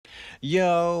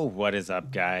Yo, what is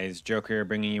up, guys? Joker here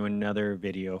bringing you another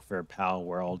video for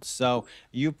Palworld. So,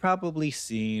 you've probably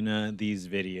seen these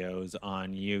videos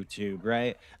on YouTube,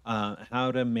 right?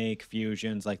 How to make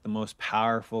fusions like the most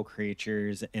powerful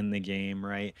creatures in the game,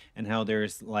 right? And how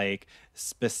there's like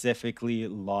specifically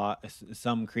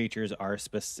some creatures are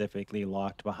specifically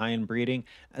locked behind breeding,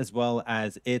 as well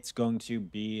as it's going to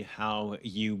be how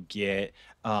you get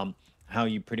how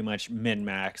you pretty much min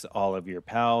max all of your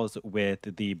pals with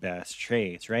the best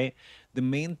traits, right? The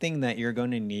main thing that you're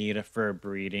going to need for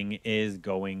breeding is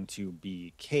going to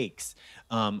be cakes.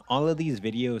 All of these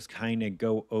videos kind of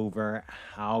go over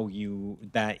how you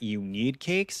need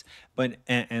cakes, but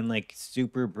and like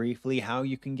super briefly how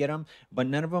you can get them, but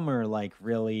none of them are like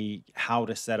really how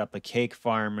to set up a cake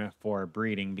farm for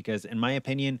breeding because in my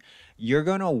opinion you're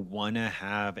going to want to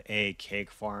have a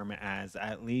cake farm as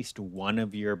at least one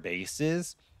of your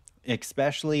bases,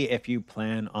 especially if you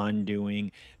plan on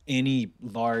doing any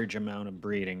large amount of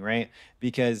breeding, right?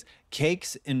 Because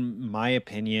cakes, in my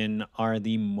opinion, are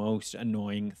the most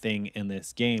annoying thing in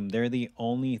this game. They're the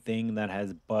only thing that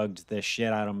has bugged the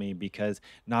shit out of me because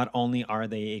not only are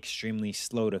they extremely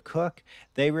slow to cook,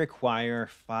 they require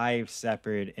five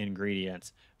separate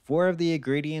ingredients. Four of the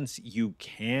ingredients you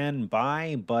can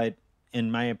buy, but in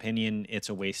my opinion, it's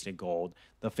a wasted gold.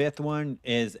 The fifth one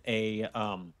is a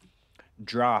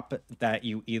drop that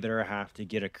you either have to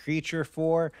get a creature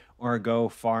for or go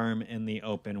farm in the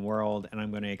open world. And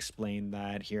I'm going to explain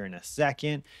that here in a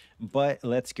second. But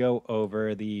let's go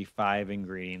over the five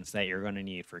ingredients that you're going to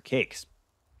need for cakes.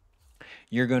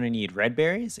 You're going to need red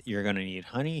berries, you're going to need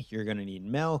honey, you're going to need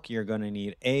milk, you're going to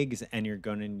need eggs, and you're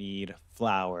going to need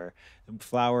flour.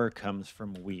 Flour comes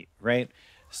from wheat, right?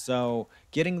 So,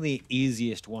 getting the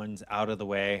easiest ones out of the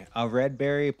way, a red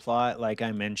berry plot, like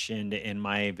I mentioned in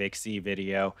my Vixie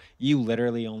video, you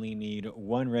literally only need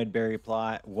one red berry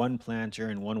plot, one planter,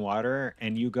 and one waterer,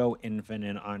 and you go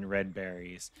infinite on red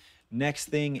berries. Next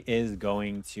thing is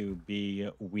going to be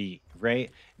wheat, right?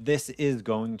 This is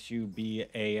going to be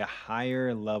a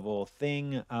higher level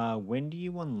thing. When do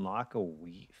you unlock a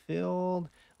wheat field?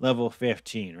 Level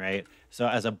 15, right? So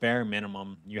as a bare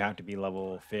minimum, you have to be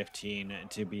level 15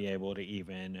 to be able to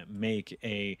even make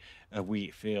a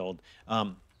wheat field.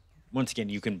 Once again,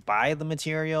 you can buy the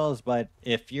materials, but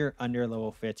if you're under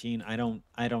level 15,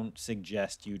 I don't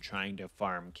suggest you trying to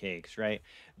farm cakes, right?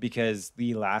 Because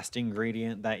the last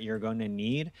ingredient that you're going to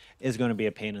need is going to be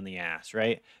a pain in the ass,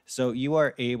 right? So you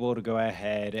are able to go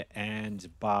ahead and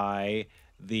buy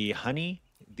the honey,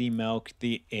 the milk,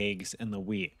 the eggs, and the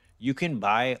wheat. You can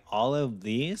buy all of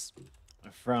these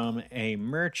from a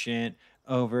merchant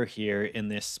over here in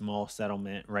this small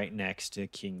settlement right next to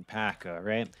King Paka,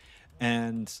 right?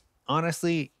 And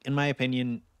honestly, in my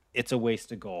opinion, it's a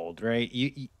waste of gold, right?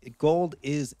 Gold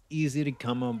is easy to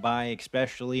come by,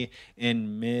 especially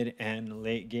in mid and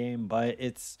late game, but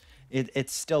it's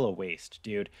still a waste,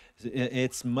 dude.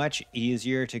 It's much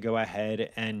easier to go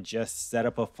ahead and just set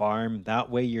up a farm. That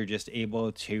way, you're just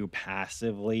able to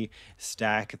passively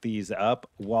stack these up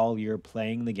while you're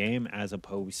playing the game, as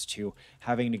opposed to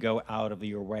having to go out of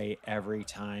your way every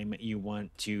time you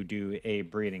want to do a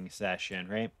breeding session,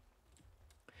 right?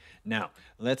 Now,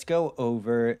 let's go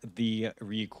over the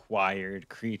required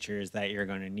creatures that you're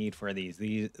going to need for these.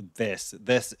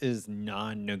 This is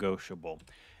non-negotiable.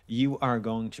 You are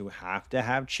going to have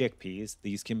chickpeas.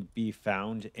 These can be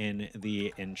found in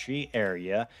the entry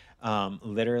area,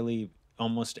 literally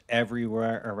almost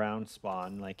everywhere around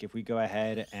spawn. Like if we go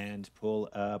ahead and pull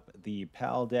up the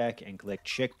PAL deck and click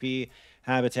chickpea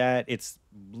habitat, it's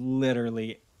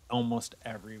literally almost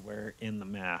everywhere in the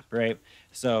map, right?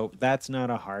 So that's not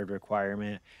a hard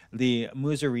requirement. The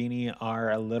Muzarini are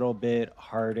a little bit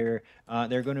harder.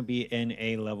 They're going to be in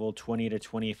a level 20 to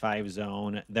 25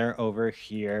 zone. They're over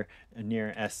here near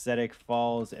Aesthetic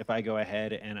Falls. If I go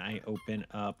ahead and I open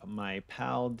up my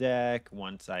PAL deck,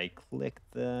 once I click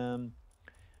them,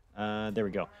 there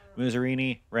we go.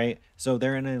 Muzarini, right? So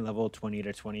they're in a level 20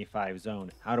 to 25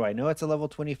 zone. How do I know it's a level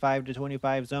 25 to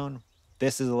 25 zone?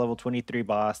 This is a level 23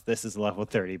 boss. This is a level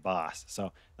 30 boss.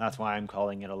 So that's why I'm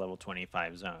calling it a level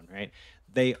 25 zone, right?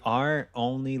 They are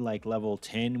only like level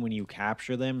 10 when you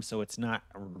capture them. So it's not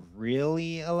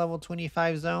really a level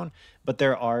 25 zone, but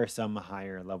there are some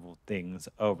higher level things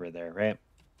over there, right?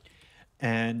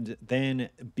 And then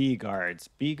B guards.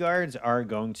 B guards are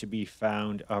going to be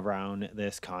found around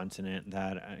this continent.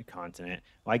 Continent.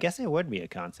 Well, I guess it would be a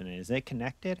continent. Is it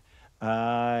connected?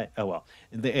 Oh well,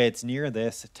 it's near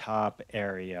this top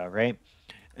area, right?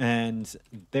 And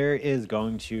there is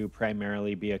going to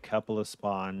primarily be a couple of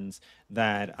spawns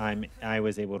that I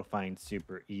was able to find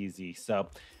super easy. So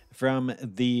from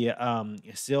the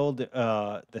sealed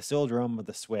room of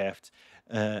the Swift.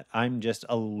 I'm just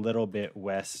a little bit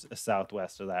west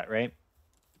southwest of that, right?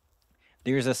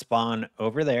 There's a spawn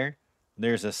over there.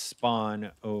 There's a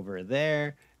spawn over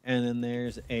there. And then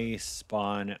there's a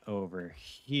spawn over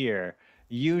here.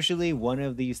 Usually, one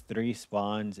of these three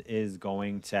spawns is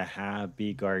going to have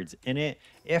bee guards in it.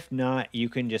 If not, you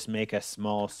can just make a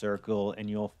small circle and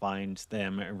you'll find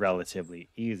them relatively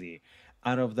easy.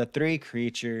 Out of the three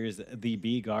creatures, the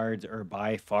bee guards are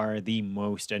by far the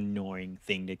most annoying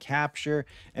thing to capture,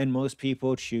 and most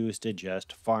people choose to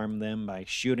just farm them by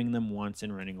shooting them once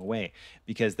and running away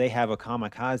because they have a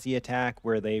kamikaze attack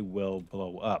where they will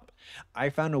blow up.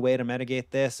 I found a way to mitigate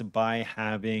this by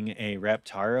having a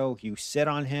Reptaro. You sit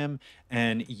on him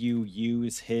and you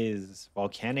use his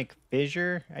volcanic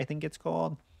fissure, I think it's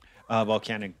called.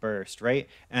 Volcanic burst, right?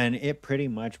 And it pretty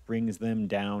much brings them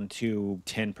down to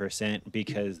 10%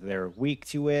 because they're weak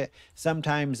to it.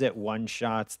 Sometimes it one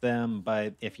shots them,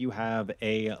 but if you have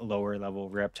a lower level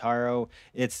Reptaro,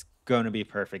 it's going to be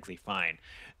perfectly fine.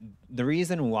 The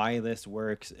reason why this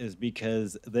works is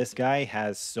because this guy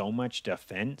has so much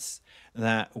defense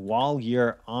that while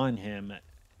you're on him,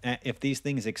 if these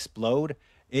things explode,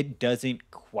 it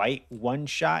doesn't quite one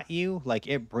shot you. Like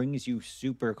it brings you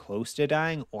super close to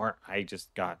dying, or I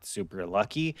just got super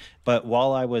lucky. But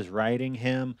while I was riding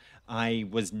him, I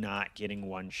was not getting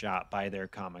one shot by their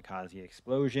kamikaze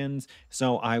explosions.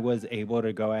 So I was able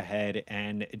to go ahead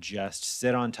and just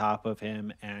sit on top of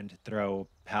him and throw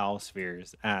pal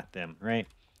spheres at them, right?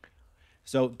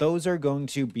 So those are going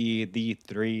to be the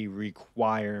three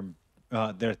required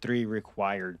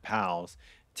pals.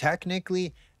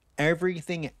 Technically,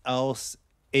 everything else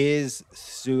is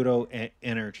pseudo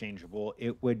interchangeable.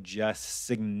 It would just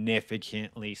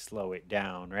significantly slow it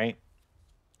down, right?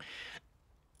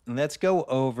 Let's go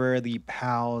over the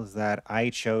pals that I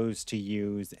chose to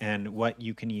use and what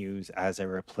you can use as a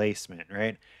replacement,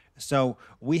 right? So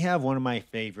we have one of my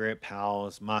favorite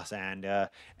pals, Masanda,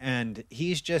 and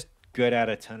he's just good at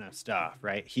a ton of stuff,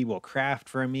 right? He will craft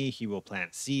for me, he will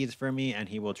plant seeds for me, and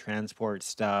he will transport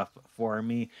stuff for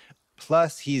me.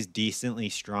 Plus, he's decently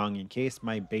strong in case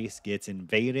my base gets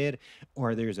invaded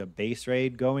or there's a base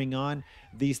raid going on.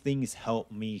 These things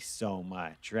help me so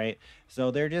much, right? So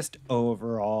they're just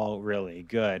overall really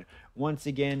good. Once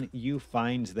again, you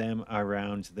find them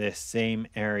around this same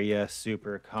area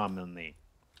super commonly.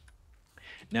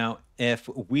 Now, if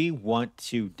we want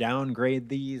to downgrade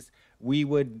these, we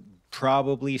would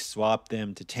probably swap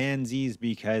them to Tansies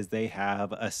because they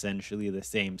have essentially the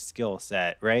same skill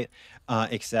set, right?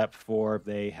 Except for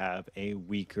they have a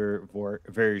weaker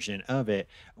version of it,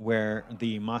 where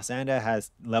the Masanda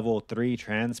has level 3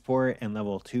 transport and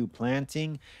level 2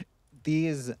 planting.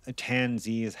 These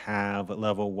Tansies have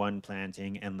level 1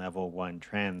 planting and level 1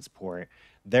 transport.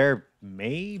 There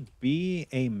may be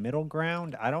a middle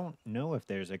ground. I don't know if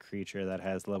there's a creature that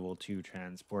has level 2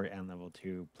 transport and level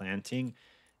 2 planting.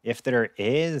 If there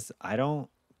is, I don't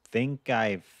think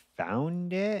I've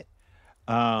found it.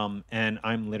 And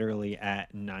I'm literally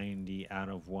at 90 out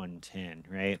of 110,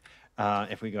 right?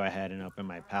 If we go ahead and open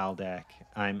my PAL deck,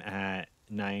 I'm at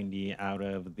 90 out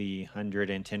of the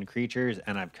 110 creatures,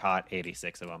 and I've caught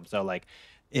 86 of them. So, like,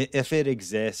 if it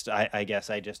exists, I guess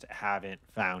I just haven't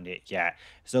found it yet.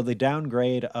 So, the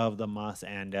downgrade of the Moss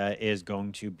Anda is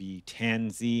going to be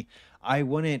Tansy. I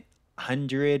wouldn't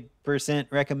 100%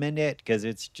 recommend it because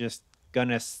it's just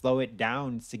gonna slow it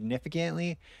down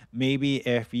significantly. Maybe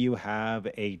if you have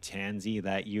a tansy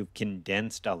that you've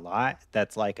condensed a lot,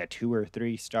 that's like a 2 or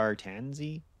 3 star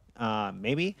tansy,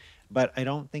 maybe. But I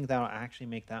don't think that'll actually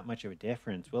make that much of a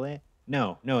difference, will it?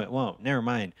 No, no, it won't. Never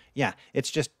mind. Yeah, it's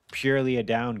just purely a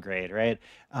downgrade, right?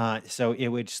 So it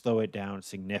would slow it down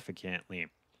significantly.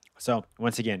 So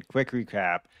once again, quick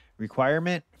recap.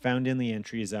 Requirement found in the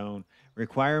entry zone,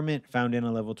 requirement found in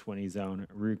a level 20 zone,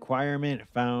 requirement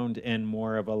found in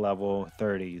more of a level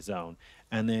 30 zone.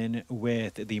 And then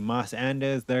with the Moss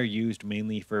Andas, they're used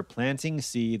mainly for planting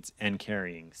seeds and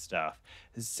carrying stuff.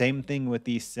 Same thing with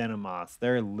these Cinemoths.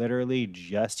 They're literally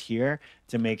just here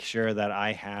to make sure that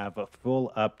I have a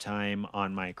full uptime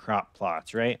on my crop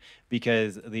plots, right?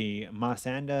 Because the Moss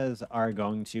Andas are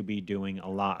going to be doing a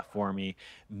lot for me,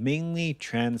 mainly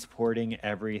transporting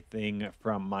everything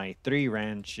from my 3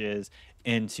 ranches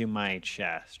into my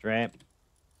chest, right?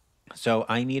 So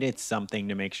I needed something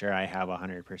to make sure I have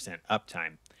 100%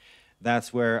 uptime.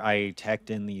 That's where I teched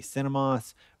in the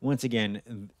Cinemoths. Once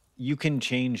again, you can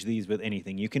change these with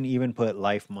anything. You can even put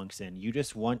life monks in. You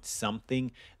just want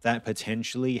something that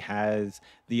potentially has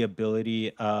the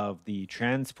ability of the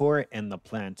transport and the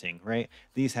planting, right?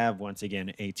 These have, once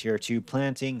again, a tier 2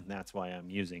 planting. That's why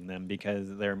I'm using them,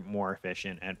 because they're more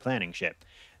efficient at planting shit.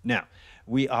 Now,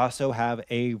 we also have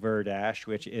a Verdash,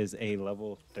 which is a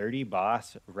level 30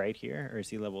 boss right here. Or is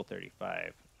he level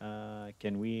 35?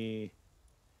 Can we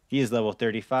he is level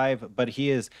 35, but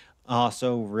he is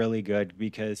also really good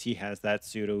because he has that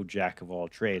pseudo jack of all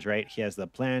trades, right? He has the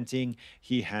planting,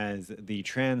 he has the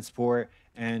transport,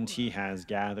 and he has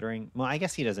gathering. Well, I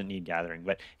guess he doesn't need gathering,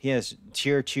 but he has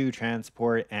tier 2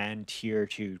 transport and tier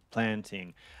 2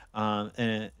 planting.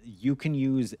 And you can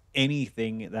use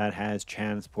anything that has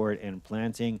transport and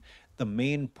planting. The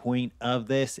main point of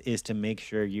this is to make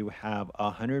sure you have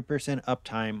 100%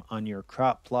 uptime on your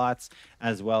crop plots,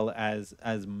 as well as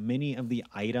many of the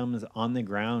items on the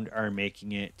ground are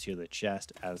making it to the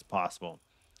chest as possible.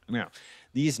 Now,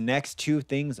 these next two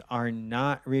things are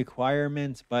not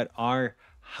requirements, but are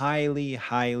highly,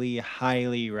 highly,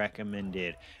 highly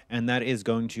recommended. And that is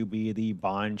going to be the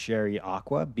Bond Cherry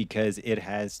Aqua, because it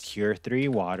has tier 3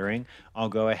 watering. I'll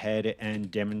go ahead and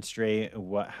demonstrate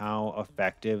how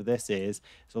effective this is.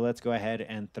 So let's go ahead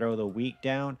and throw the wheat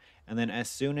down. And then as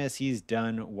soon as he's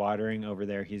done watering over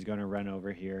there, he's going to run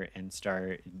over here and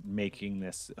start making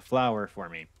this flour for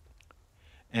me.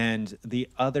 And the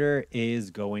other is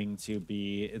going to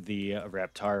be the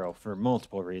Reptaro for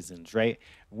multiple reasons, right?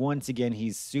 Once again,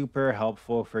 he's super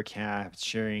helpful for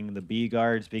capturing the bee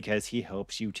guards because he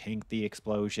helps you tank the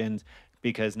explosions.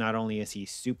 Because not only is he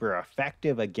super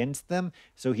effective against them,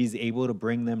 so he's able to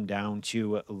bring them down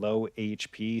to low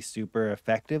HP super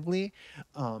effectively.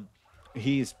 Um,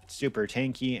 he's super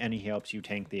tanky and he helps you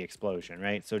tank the explosion,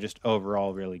 right? So just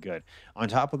overall really good. On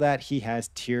top of that, he has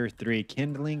tier 3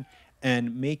 kindling,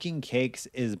 and making cakes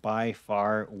is by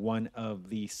far one of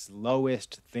the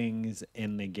slowest things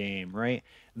in the game, right?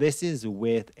 This is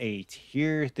with a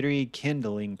tier 3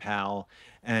 kindling, pal,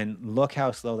 and look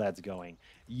how slow that's going.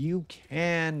 You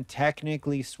can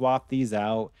technically swap these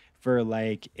out for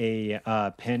like a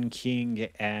Pen King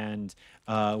and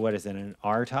what is it, an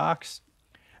Artox?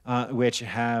 Which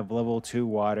have level 2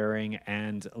 watering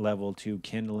and level 2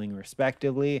 kindling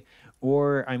respectively.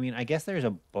 Or I mean, I guess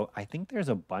I think there's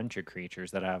a bunch of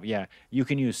creatures that have, yeah, you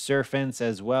can use serpents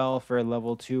as well for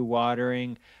level 2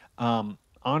 watering.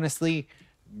 Honestly,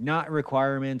 not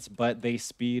requirements, but they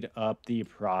speed up the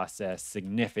process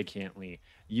significantly.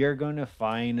 You're going to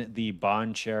find the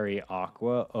Bon Cherry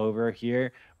Aqua over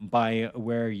here by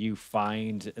where you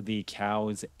find the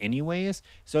cows anyways,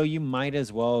 so you might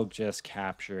as well just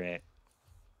capture it.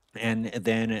 And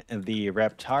then the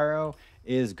Reptaro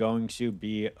is going to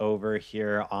be over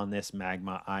here on this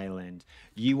magma island.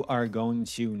 You are going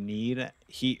to need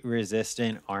heat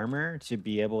resistant armor to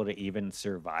be able to even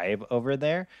survive over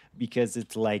there, because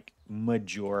it's like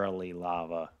majorly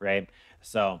lava, right?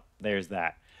 So there's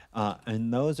that.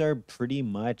 And those are pretty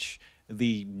much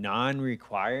the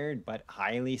non-required but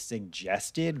highly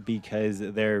suggested, because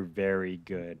they're very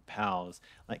good pals.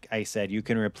 Like I said, you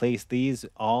can replace these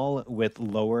all with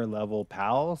lower level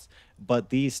pals, but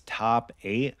these top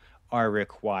 8 are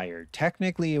required.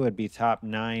 Technically, it would be top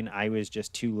 9. I was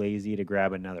just too lazy to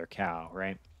grab another cow,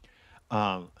 right?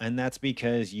 And that's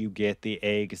because you get the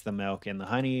eggs, the milk, and the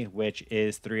honey, which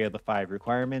is 3 of the 5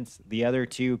 requirements. The other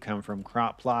 2 come from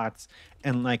crop plots.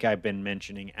 And like I've been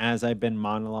mentioning, as I've been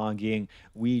monologuing,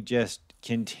 we just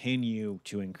continue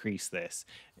to increase this.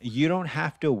 You don't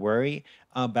have to worry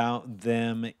about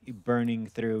them burning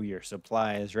through your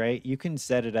supplies, right? You can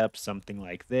set it up something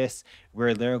like this,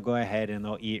 where they'll go ahead and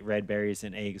they'll eat red berries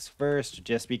and eggs first,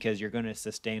 just because you're going to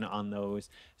sustain on those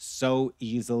so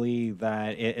easily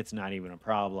that it's not even a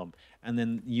problem. And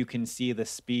then you can see the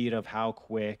speed of how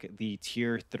quick the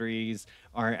tier 3s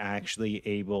are actually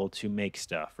able to make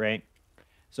stuff, right?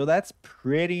 So that's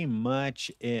pretty much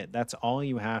it. That's all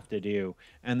you have to do.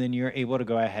 And then you're able to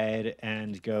go ahead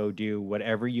and go do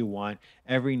whatever you want.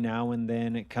 Every now and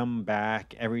then, come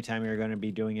back. Every time you're going to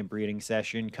be doing a breeding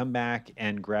session, come back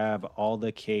and grab all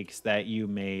the cakes that you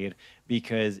made,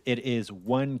 because it is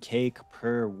 1 cake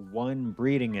per 1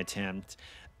 breeding attempt.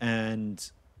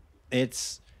 And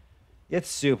it's it's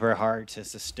super hard to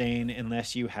sustain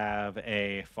unless you have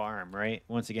a farm, right?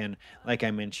 Once again, like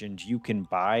I mentioned, you can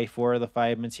buy 4 of the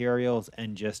 5 materials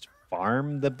and just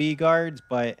farm the bee guards,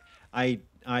 but I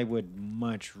would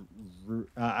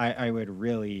I would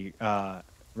really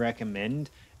recommend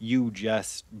you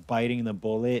just biting the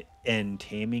bullet and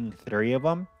taming 3 of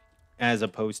them, as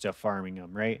opposed to farming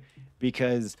them, right?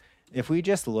 Because if we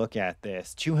just look at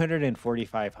this,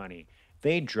 245 honey,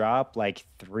 they drop like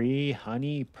 3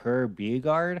 honey per bee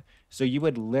guard. So you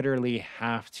would literally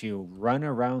have to run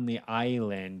around the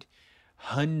island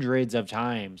hundreds of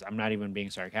times. I'm not even being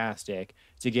sarcastic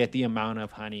to get the amount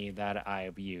of honey that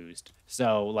I've used.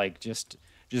 So like just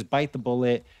bite the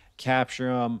bullet,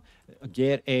 capture him,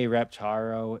 get a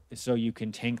Reptaro so you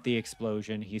can tank the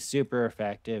explosion. He's super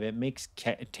effective. It makes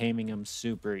taming him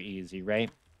super easy,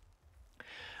 right?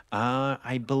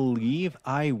 I believe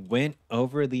I went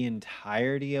over the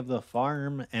entirety of the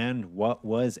farm and what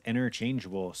was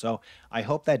interchangeable. So I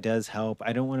hope that does help.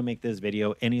 I don't want to make this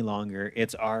video any longer.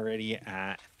 It's already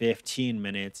at 15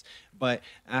 minutes. But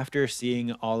after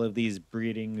seeing all of these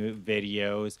breeding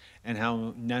videos and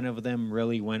how none of them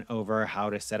really went over how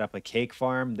to set up a cake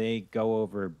farm, they go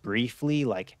over briefly,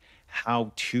 like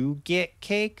how to get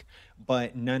cake,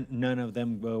 but none of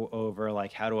them go over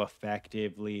like how to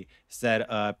effectively set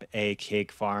up a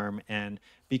cake farm. And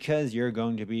because you're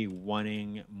going to be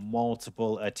wanting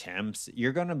multiple attempts,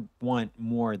 you're going to want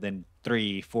more than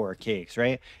 3 4 cakes,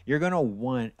 right? You're going to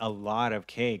want a lot of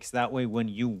cakes. That way when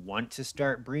you want to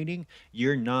start breeding,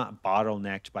 you're not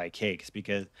bottlenecked by cakes,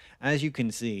 because as you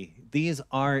can see, these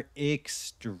are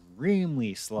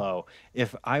extremely slow.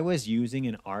 If I was using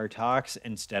an Artox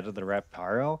instead of the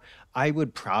Reptaro, I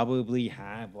would probably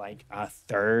have like a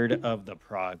third of the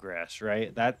progress,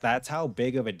 right? That's how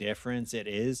big of a difference it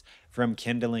is from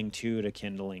kindling 2 to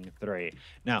kindling 3.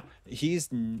 Now, he's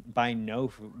by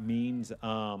no means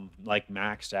like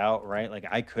maxed out, right? Like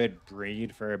I could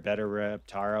breed for a better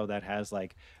Reptaro that has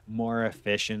like more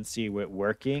efficiency with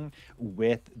working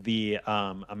with the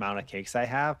amount of cakes I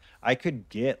have. I could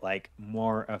get like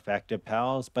more effective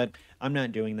pals, but I'm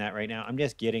not doing that right now. I'm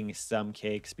just getting some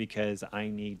cakes because I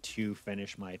need to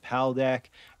finish my pal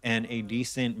deck, and a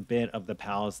decent bit of the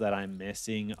pals that I'm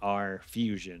missing are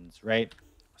fusions, right?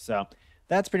 So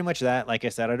that's pretty much that. Like I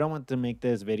said, I don't want to make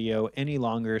this video any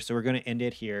longer, so we're going to end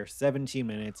it here. 17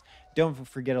 minutes. Don't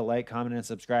forget to like, comment, and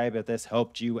subscribe if this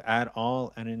helped you at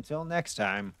all. And until next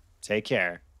time, take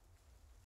care.